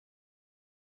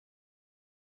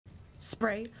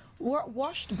Spray.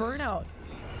 Washed burnout.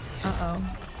 Uh-oh.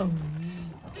 Oh.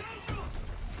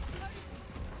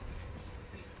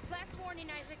 Last warning,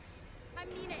 Isaac. I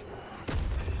mean it.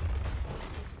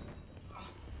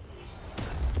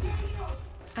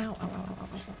 Ow, ow, ow, ow,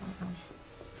 ow, ow, ow.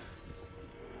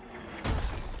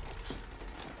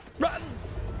 Run!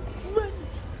 Run!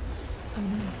 Oh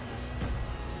no.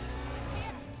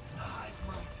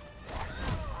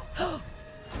 Oh!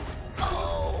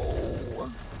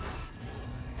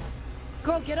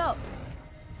 Girl, get up!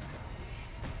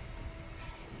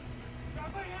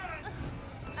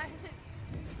 Isaac.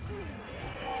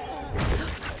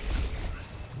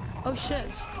 Oh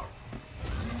shit.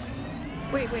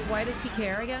 Wait, why does he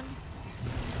care again?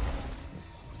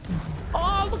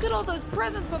 Oh, look at all those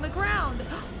presents on the ground!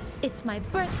 It's my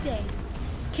birthday!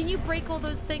 Can you break all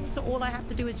those things so all I have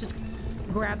to do is just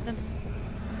grab them?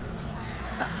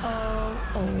 Uh-oh.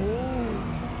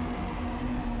 Oh.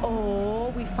 Oh,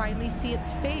 we finally see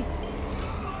its face.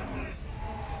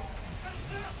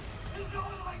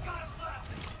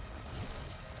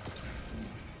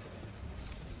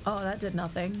 Oh, that did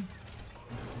nothing.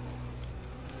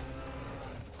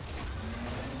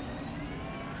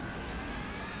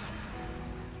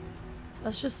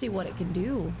 Let's just see what it can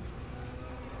do.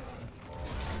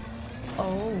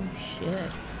 Oh,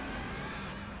 shit.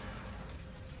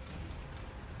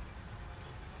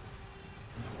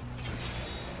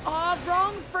 Oh,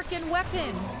 wrong frickin'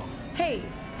 weapon. Hey,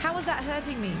 how is that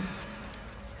hurting me?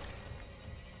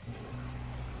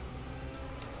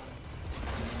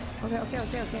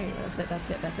 Okay.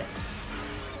 That's it.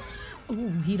 Ooh,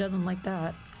 he doesn't like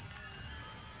that.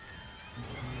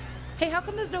 Hey, how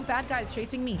come there's no bad guys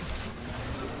chasing me?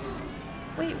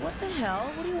 Wait, what the hell?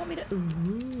 What do you want me to...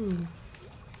 Ooh.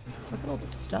 Look at all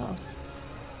this stuff.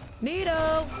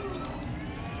 Neato!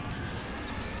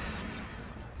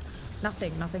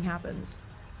 Nothing happens.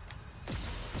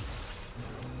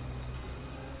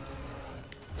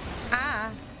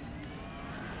 Ah!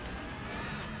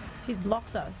 He's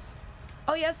blocked us.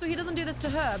 Oh yeah, so he doesn't do this to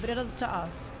her, but he does this to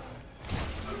us.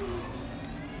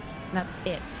 That's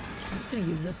it. I'm just gonna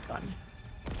use this gun.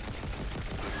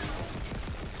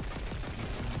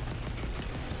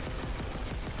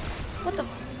 What the...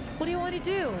 What do you want to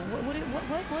do?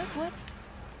 What?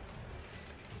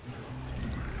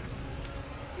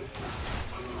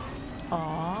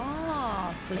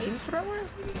 Ah, flamethrower?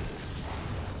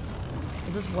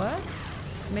 Does this work?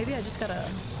 Maybe I just gotta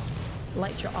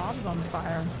light your arms on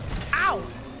fire. Ow!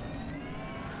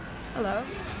 Hello.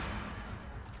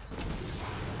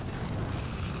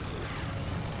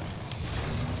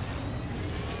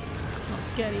 Not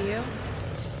scared of you.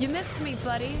 You missed me,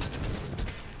 buddy.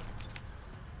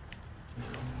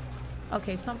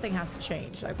 Okay, something has to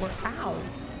change. Like, ow.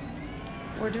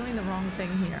 We're doing the wrong thing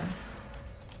here.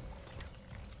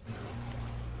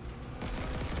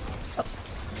 Oh.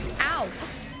 Ow.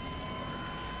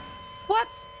 What?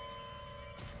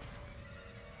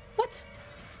 What?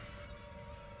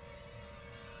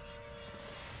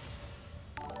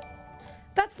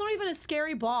 That's not even a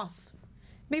scary boss.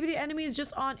 Maybe the enemies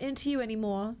just aren't into you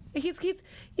anymore. He's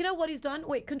you know what he's done?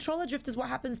 Wait, controller drift is what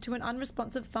happens to an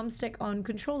unresponsive thumbstick on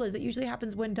controllers. It usually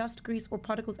happens when dust, grease, or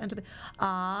particles enter the...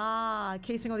 Ah,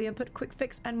 casing all the input, quick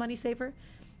fix, and money saver.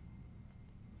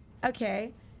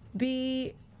 Okay.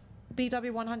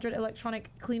 BW100 electronic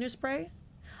cleaner spray.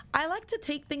 I like to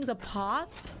take things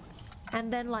apart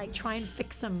and then like try and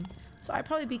fix them. So I'd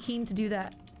probably be keen to do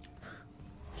that.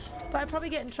 But I'd probably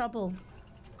get in trouble.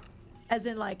 As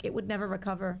in, like, it would never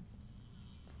recover.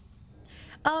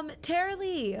 Tara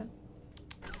Lee.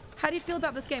 How do you feel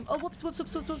about this game? Oh, whoops.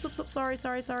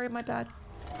 Sorry, my bad.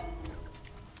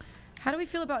 How do we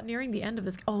feel about nearing the end of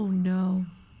this? Oh, no.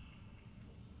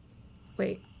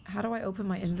 Wait, how do I open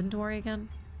my inventory again?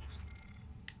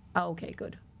 Oh, okay,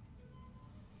 good.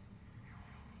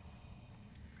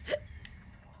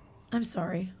 I'm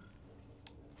sorry.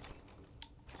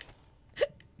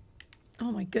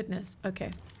 Oh, my goodness.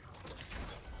 Okay.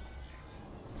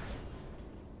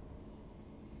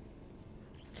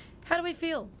 How do we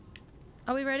feel?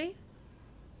 Are we ready?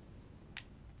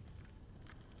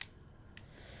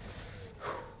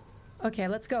 Okay,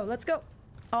 let's go.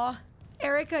 Oh,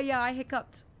 Erica, yeah, I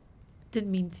hiccuped. Didn't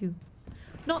mean to.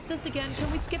 Not this again. Can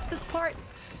we skip this part?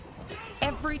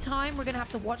 Every time we're gonna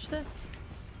have to watch this?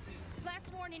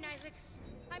 Last warning, Isaac.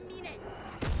 I mean it.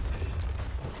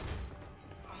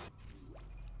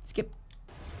 Skip.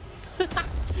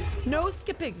 No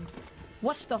skipping.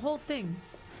 Watch the whole thing.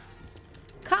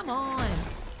 Come on.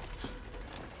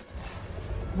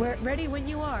 We're ready when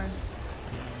you are.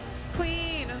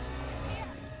 Queen.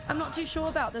 I'm not too sure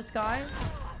about this guy.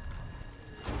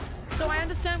 So I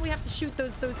understand we have to shoot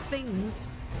those things,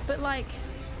 but like,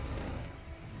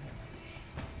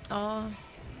 I'm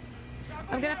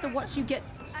gonna have to watch you get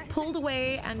pulled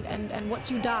away and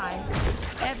watch you die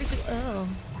every single. Oh.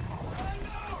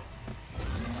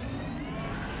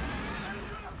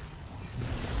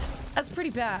 That's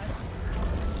pretty bad.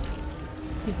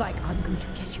 He's like, I'm going to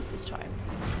get you this time.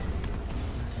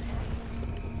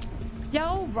 Yeah,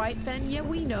 all right then. Yeah,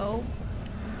 we know.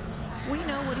 We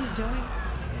know what he's doing.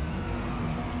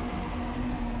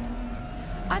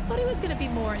 I thought he was going to be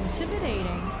more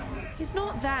intimidating. He's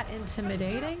not that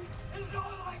intimidating.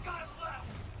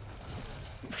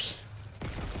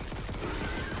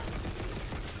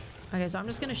 Okay, so I'm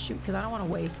just going to shoot because I don't want to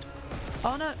waste.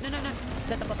 Oh, no, no, no, no.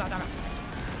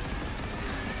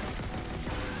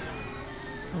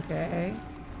 Okay.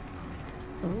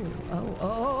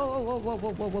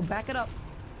 Oh, back it up.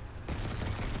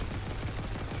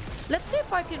 Let's see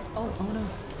if I can. Oh no.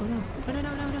 Oh no.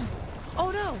 No.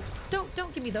 Oh no.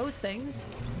 Don't give me those things.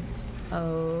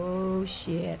 Oh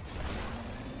shit.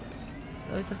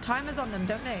 Those have timers on them,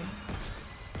 don't they?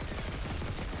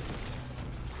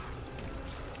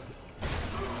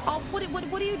 Oh, what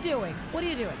are you doing? What are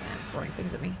you doing, man? Throwing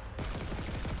things at me.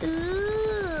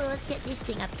 Ooh, let's get this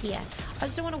thing up here. I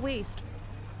just don't want to waste.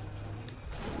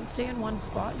 Stay in one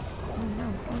spot. Oh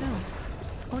no. Oh no.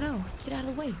 Oh no. Get out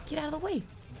of the way. Get out of the way.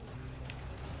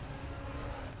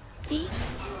 Eek.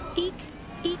 Eek.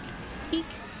 Eek. Eek.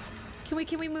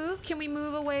 Can we move? Can we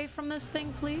move away from this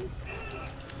thing, please?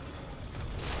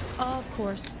 Oh, of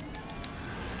course.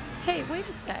 Hey, wait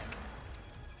a sec.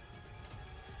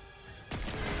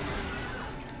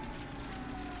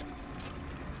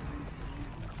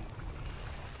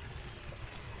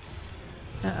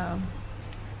 Uh-oh.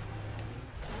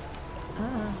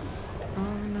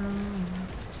 Oh no.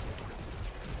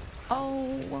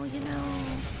 Oh, well, you know.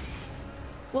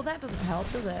 Well, that doesn't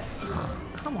help, does it?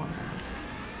 Come on, man.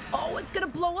 Oh, it's gonna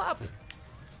blow up!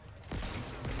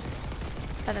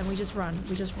 And then we just run.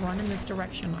 We just run in this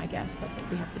direction, I guess. That's what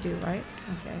we have to do, right?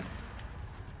 Okay.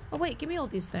 Oh, wait, give me all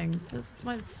these things. This is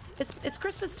my... It's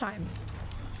Christmas time.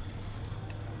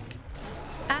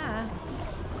 Ah.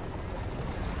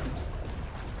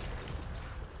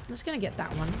 I'm just gonna get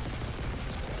that one.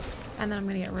 And then I'm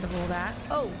gonna get rid of all that.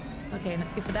 Oh! Okay,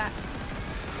 let's go for that.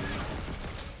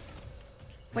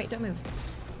 Wait, don't move.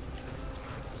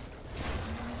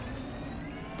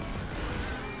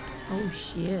 Oh,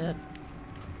 shit.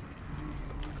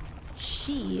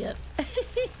 Shit.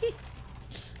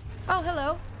 Oh,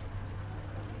 hello.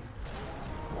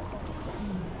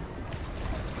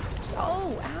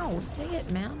 Oh, ow. Say it,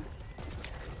 man.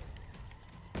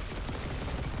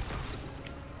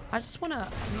 I just want to...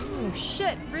 Oh,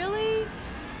 shit. Really?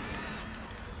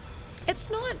 It's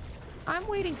not... I'm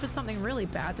waiting for something really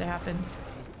bad to happen.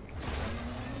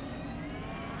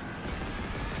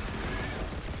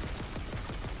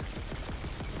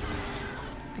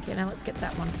 Okay, now let's get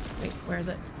that one. Wait, where is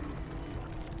it?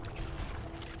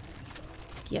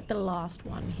 Get the last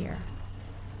one here.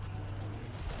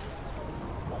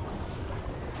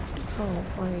 Oh,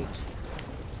 great.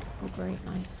 Oh, great.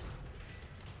 Nice.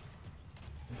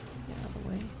 Get out of the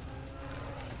way.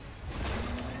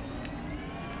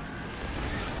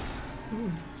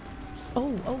 Ooh.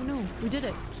 Oh no. We did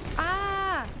it.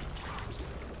 Ah!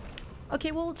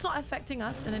 Okay, well, it's not affecting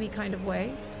us in any kind of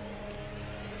way.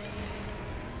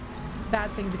 Bad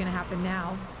things are gonna happen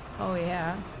now. Oh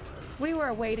yeah. We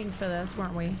were waiting for this,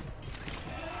 weren't we?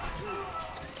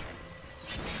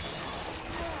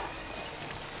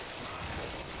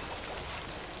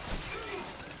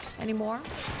 Any more?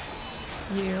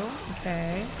 You.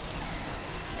 Okay.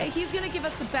 Hey, he's gonna give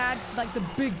us the bad, like the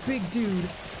big dude.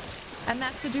 And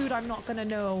that's the dude I'm not gonna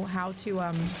know how to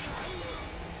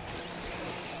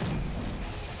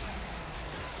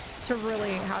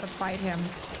really, how to fight him.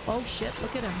 Oh shit,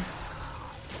 look at him.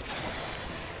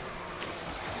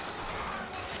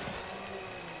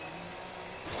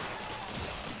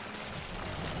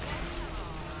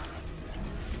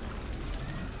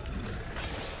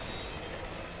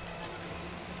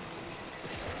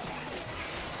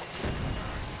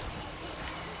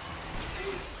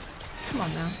 Come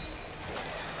on now.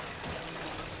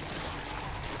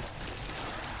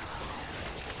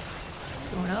 It's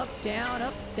going up, down,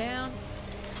 up, down.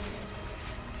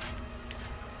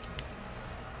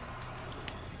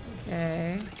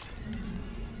 Okay.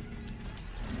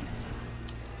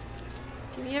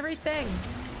 Give me everything.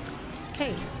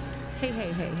 Hey. Hey.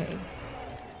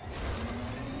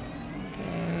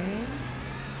 Okay.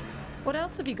 What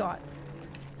else have you got?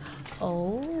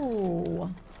 Oh,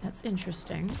 that's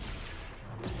interesting.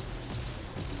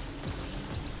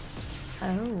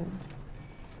 Oh,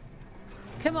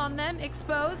 Come on then,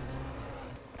 expose.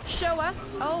 Show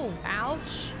us. Oh,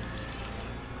 ouch.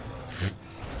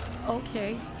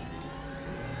 Okay.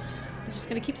 He's just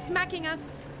gonna keep smacking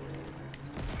us.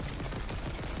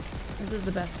 This is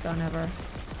the best gun ever.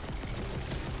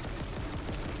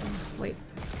 Wait.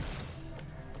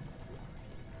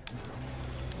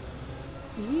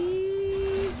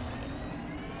 He's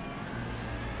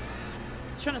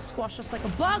trying to squash us like a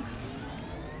bug.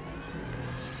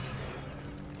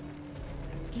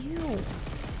 Ew.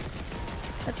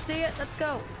 Let's see it. Let's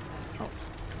go. Oh.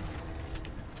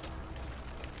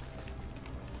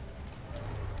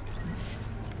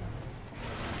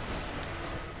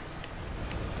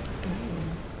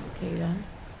 Okay then.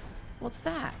 What's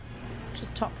that?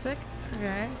 Just toxic?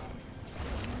 Okay.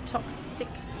 Toxic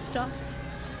stuff.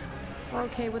 We're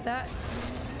okay with that.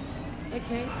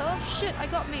 Okay. Oh shit, I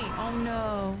got me. Oh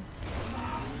no.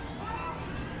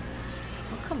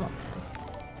 Oh, come on, man.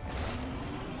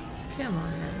 Come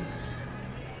on, man.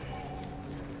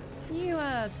 Can you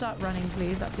start running,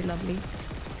 please? That'd be lovely.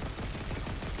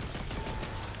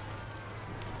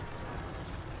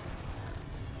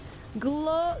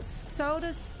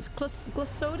 Glossodus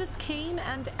Kane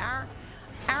and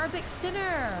Arabic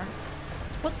Sinner.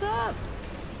 What's up?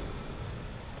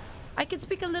 I can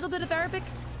speak a little bit of Arabic.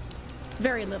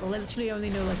 Very little. I literally only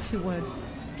know like 2 words.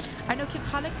 I know Kif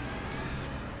Halik.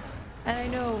 And I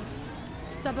know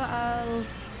Sabah al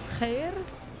Khair,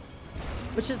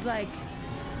 which is like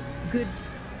good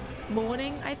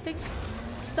morning, I think.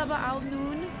 Sabah al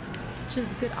Noon, which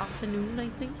is good afternoon, I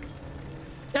think.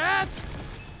 Yes!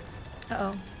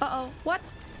 Uh-oh. Uh-oh.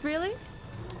 What? Really?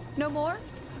 No more?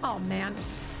 Oh, man.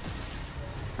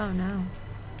 Oh, no.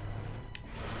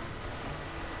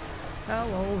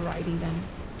 Oh, alrighty then.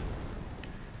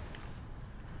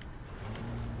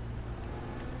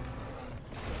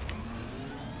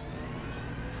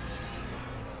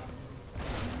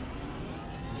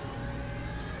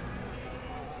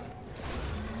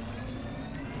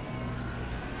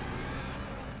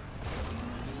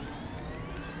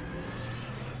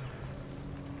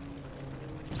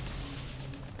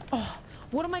 Oh,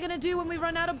 what am I gonna do when we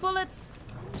run out of bullets?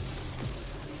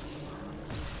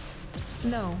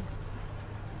 No.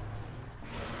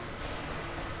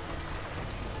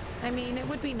 I mean, it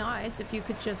would be nice if you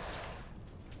could just...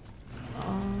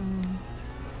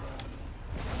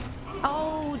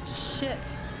 Oh,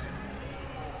 shit.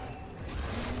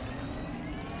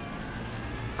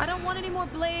 I don't want any more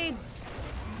blades.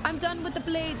 I'm done with the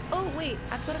blades. Oh, wait.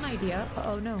 I've got an idea.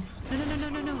 Uh-oh, no. No, no, no, no,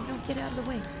 no, no. No, get out of the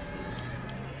way.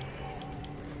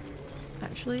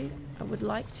 Actually, I would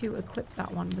like to equip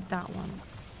that one with that one.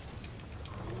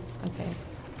 Okay.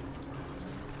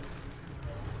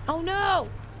 Oh, no!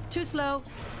 Too slow.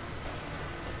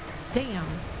 Damn.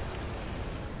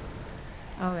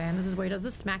 Oh, and this is where he does the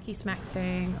smacky smack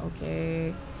thing.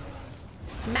 Okay.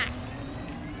 Smack.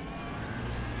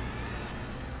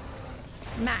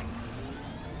 Smack.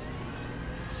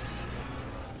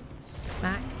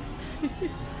 Smack.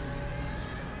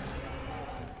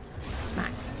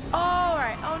 Smack. Oh, all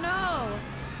right. Oh,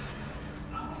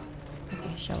 no.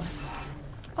 Okay, show us.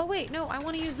 Oh, wait. No, I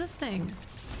want to use this thing.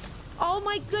 Oh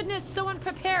my goodness, so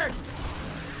unprepared.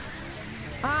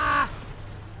 Ah!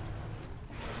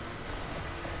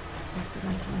 Wasted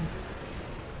my time.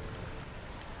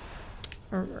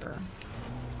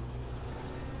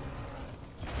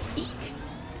 Eek.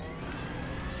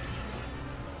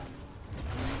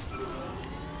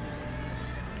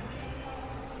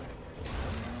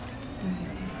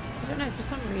 I don't know, for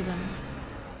some reason.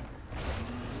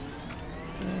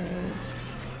 Okay.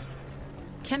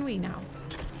 Can we now?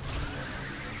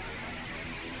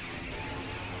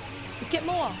 Let's get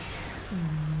more.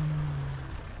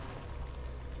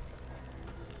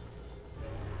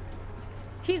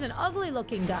 He's an ugly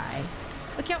looking guy.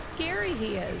 Look how scary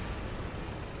he is.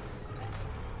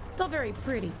 Still very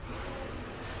pretty.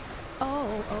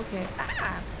 Oh, okay.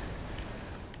 Ah!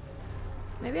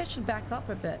 Maybe I should back up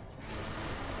a bit.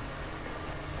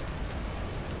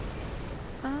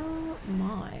 Oh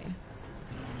my.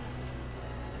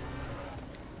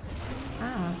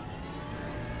 Ah.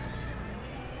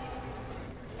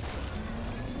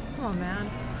 Come on, man.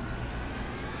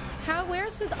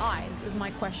 Where's his eyes is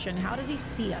my question. How does he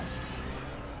see us?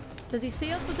 Does he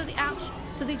see us or does he, ouch,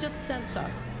 does he just sense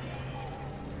us?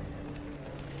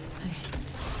 Okay.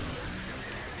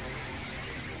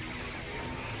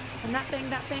 And that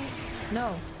thing,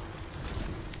 no.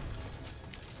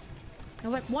 I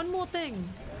was like, one more thing.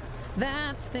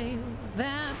 That thing,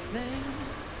 that thing,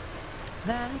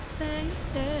 that thing.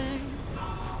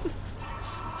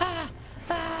 Ah,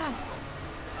 ah.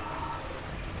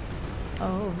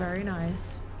 Oh, very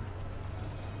nice.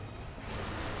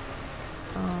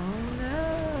 Oh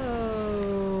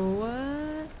no.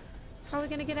 What? How are we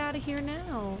gonna get out of here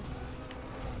now?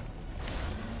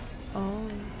 Oh.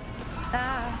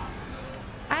 Ah.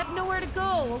 I have nowhere to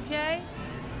go, okay?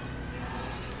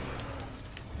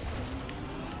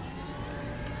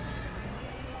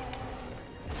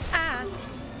 Ah.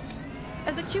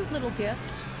 As a cute little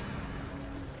gift.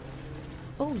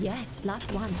 Oh yes,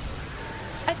 last one.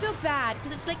 I feel bad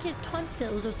because it's like his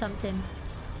tonsils or something.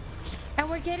 And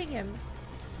we're getting him.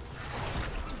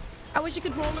 I wish you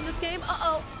could roll in this game.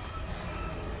 Uh-oh.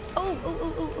 Oh, oh,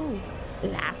 oh, oh, oh.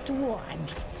 Last one.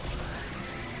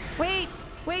 Wait,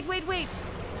 wait, wait, wait.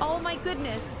 Oh my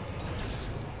goodness.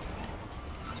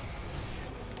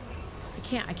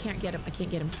 I can't get him. I can't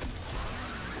get him.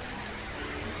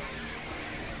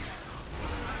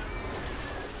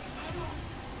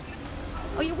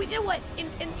 Oh yeah, you know what?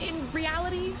 In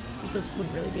reality, this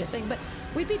wouldn't really be a thing, but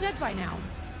we'd be dead by now.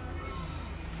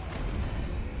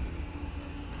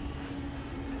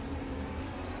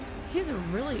 He's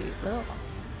really, ugh.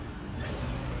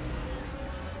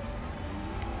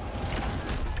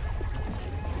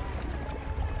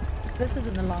 This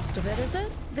isn't the last of it, is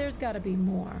it? There's gotta be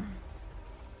more.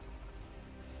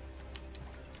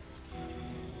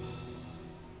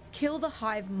 Kill the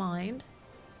hive mind.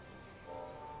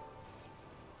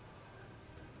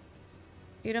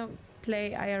 You don't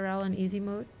play IRL in easy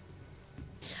mode?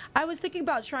 I was thinking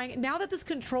about trying it. Now that this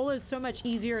controller is so much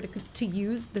easier to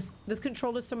use, this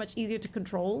controller is so much easier to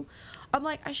control, I'm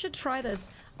like, I should try this.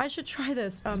 I should try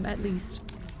this, at least.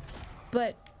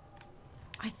 But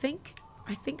I think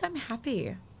I'm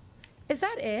happy. Is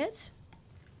that it?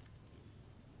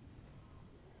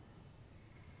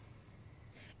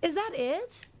 Is that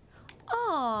it?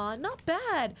 Aw, not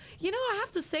bad. You know, I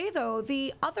have to say though,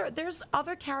 there's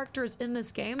other characters in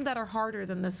this game that are harder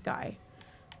than this guy.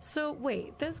 So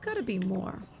wait, there's gotta be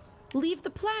more. Leave the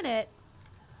planet.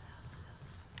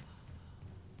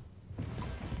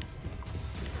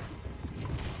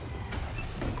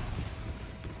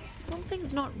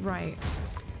 Something's not right.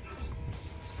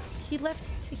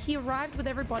 He arrived with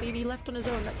everybody and he left on his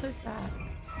own. That's so sad.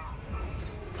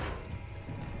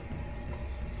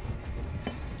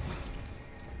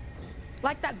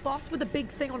 Like that boss with the big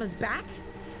thing on his back?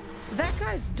 That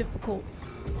guy's difficult.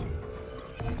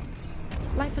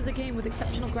 Life is a game with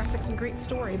exceptional graphics and great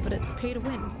story, but it's pay to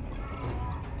win.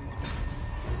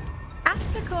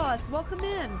 Astakos, welcome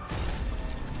in.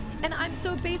 And I'm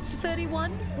so based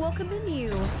 31, welcome in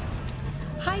you.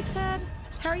 Hi Ted,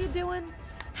 how are you doing?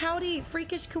 Howdy,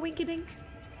 freakish coinkydink.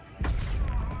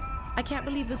 I can't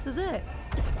believe this is it.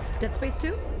 Dead Space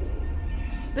 2?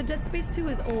 But Dead Space 2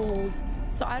 is old.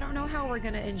 So I don't know how we're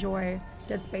gonna enjoy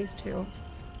Dead Space 2.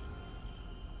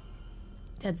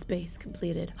 Dead Space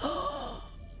completed.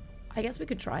 I guess we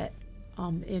could try it. I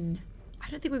don't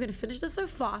think we're gonna finish this so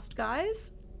fast,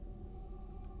 guys.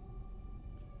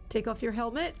 Take off your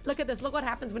helmet. Look at this. Look what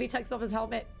happens when he takes off his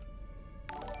helmet.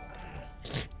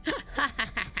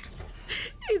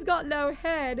 He's got no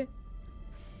head.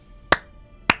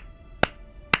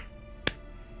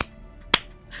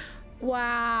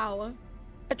 Wow.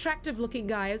 Attractive looking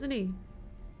guy, isn't he?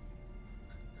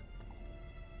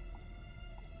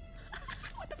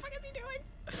 What the fuck is he doing?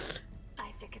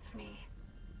 Isaac, it's me.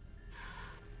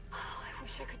 Oh, I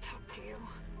wish I could talk to you.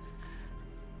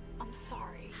 I'm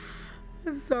sorry.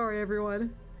 I'm sorry,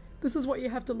 everyone. This is what you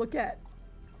have to look at.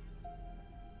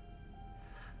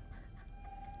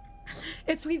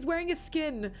 He's wearing a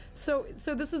skin. So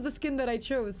this is the skin that I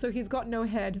chose. So he's got no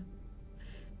head.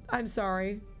 I'm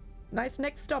sorry. Nice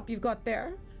neck stump you've got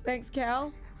there. Thanks,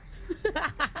 Cal.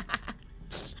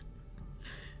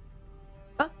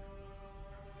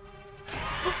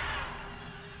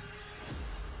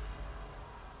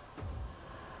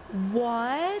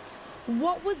 What?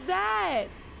 What was that?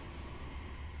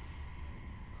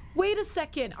 Wait a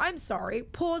second. I'm sorry.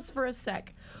 Pause for a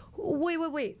sec.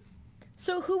 Wait.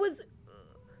 So who was...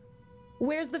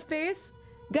 Where's the face?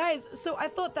 Guys, so I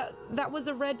thought that was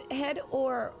a red head,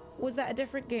 or was that a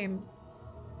different game?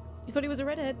 You thought he was a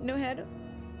redhead? No head?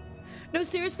 No,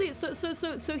 seriously.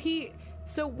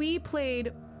 So we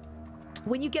played...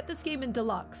 When you get this game in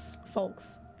Deluxe,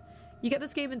 folks, you get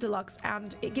this game in Deluxe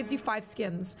and it gives you 5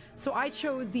 skins. So I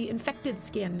chose the infected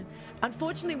skin.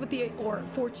 Unfortunately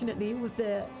fortunately with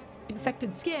the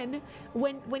infected skin,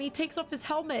 when he takes off his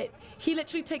helmet, he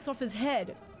literally takes off his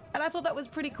head. And I thought that was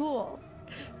pretty cool.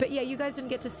 But yeah, you guys didn't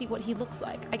get to see what he looks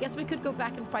like. I guess we could go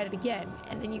back and fight it again,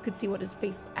 and then you could see what his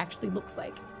face actually looks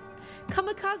like.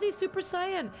 Kamikaze Super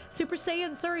Saiyan. Super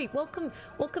Saiyan, sorry. Welcome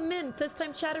in. First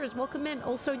time chatters, welcome in.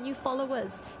 Also new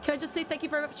followers. Can I just say thank you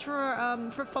very much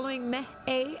for following Meh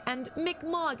A and Mick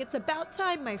Mog. It's about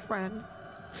time, my friend.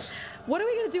 What are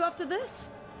we gonna do after this?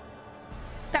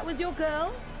 That was your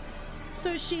girl?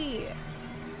 So she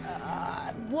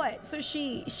what? So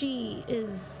she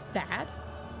is bad?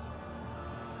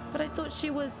 But I thought she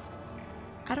was...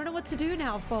 I don't know what to do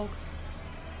now, folks.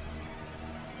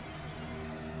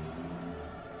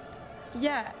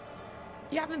 Yeah.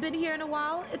 You haven't been here in a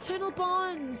while? Eternal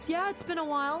Bonds. Yeah, it's been a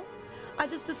while. I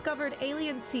just discovered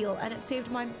Alien Seal and it saved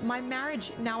my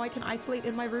marriage. Now I can isolate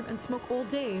in my room and smoke all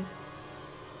day.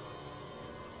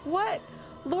 What?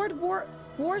 Lord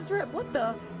Warsrip, what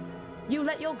the? You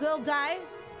let your girl die?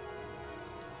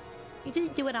 You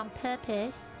didn't do it on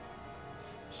purpose.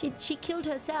 She killed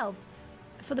herself.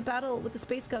 For the battle with the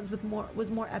space guns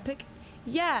was more epic.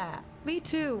 Yeah, me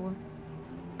too.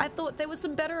 I thought there was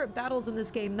some better battles in this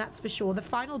game, that's for sure. The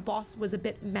final boss was a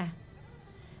bit meh.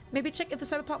 Maybe check if the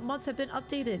Cyberpunk mods have been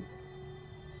updated.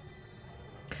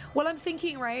 Well, I'm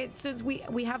thinking, right, since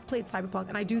we have played Cyberpunk,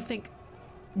 and I do think,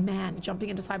 man, jumping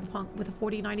into Cyberpunk with a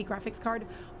 4090 graphics card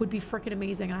would be freaking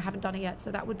amazing, and I haven't done it yet,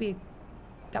 so that would be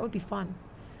fun.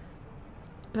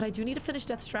 But I do need to finish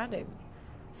Death Stranding.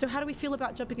 So how do we feel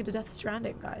about jumping into Death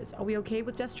Stranding, guys? Are we okay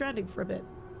with Death Stranding for a bit?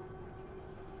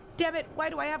 Damn it, why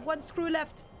do I have one screw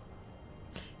left?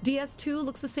 DS2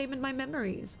 looks the same in my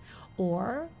memories.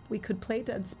 Or we could play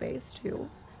Dead Space 2.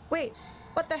 Wait,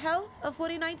 what the hell? A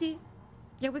 4090?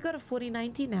 Yeah, we got a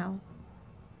 4090 now.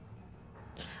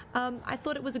 I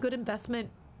thought it was a good investment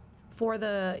for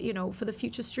the, you know, for the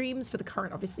future streams, for the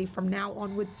current, obviously, from now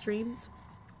onward streams.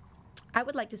 I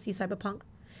would like to see Cyberpunk.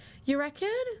 You reckon?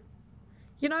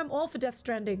 You know, I'm all for Death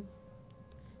Stranding.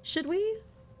 Should we?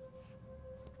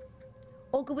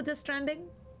 All good with Death Stranding?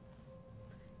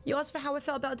 You asked for how I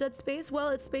felt about Dead Space? Well,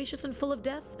 it's spacious and full of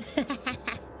death.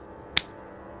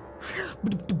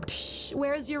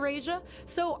 Where's Eurasia?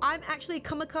 So, I'm actually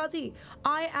Kamikaze.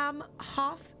 I am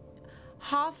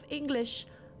half English,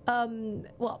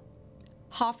 well,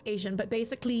 half Asian, but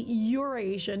basically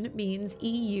Eurasian means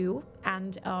EU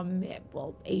and,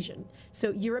 well, Asian.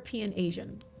 So, European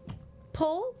Asian.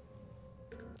 Poll?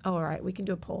 Oh, all right, we can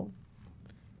do a poll.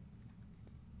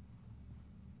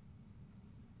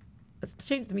 Let's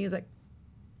change the music.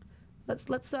 Let's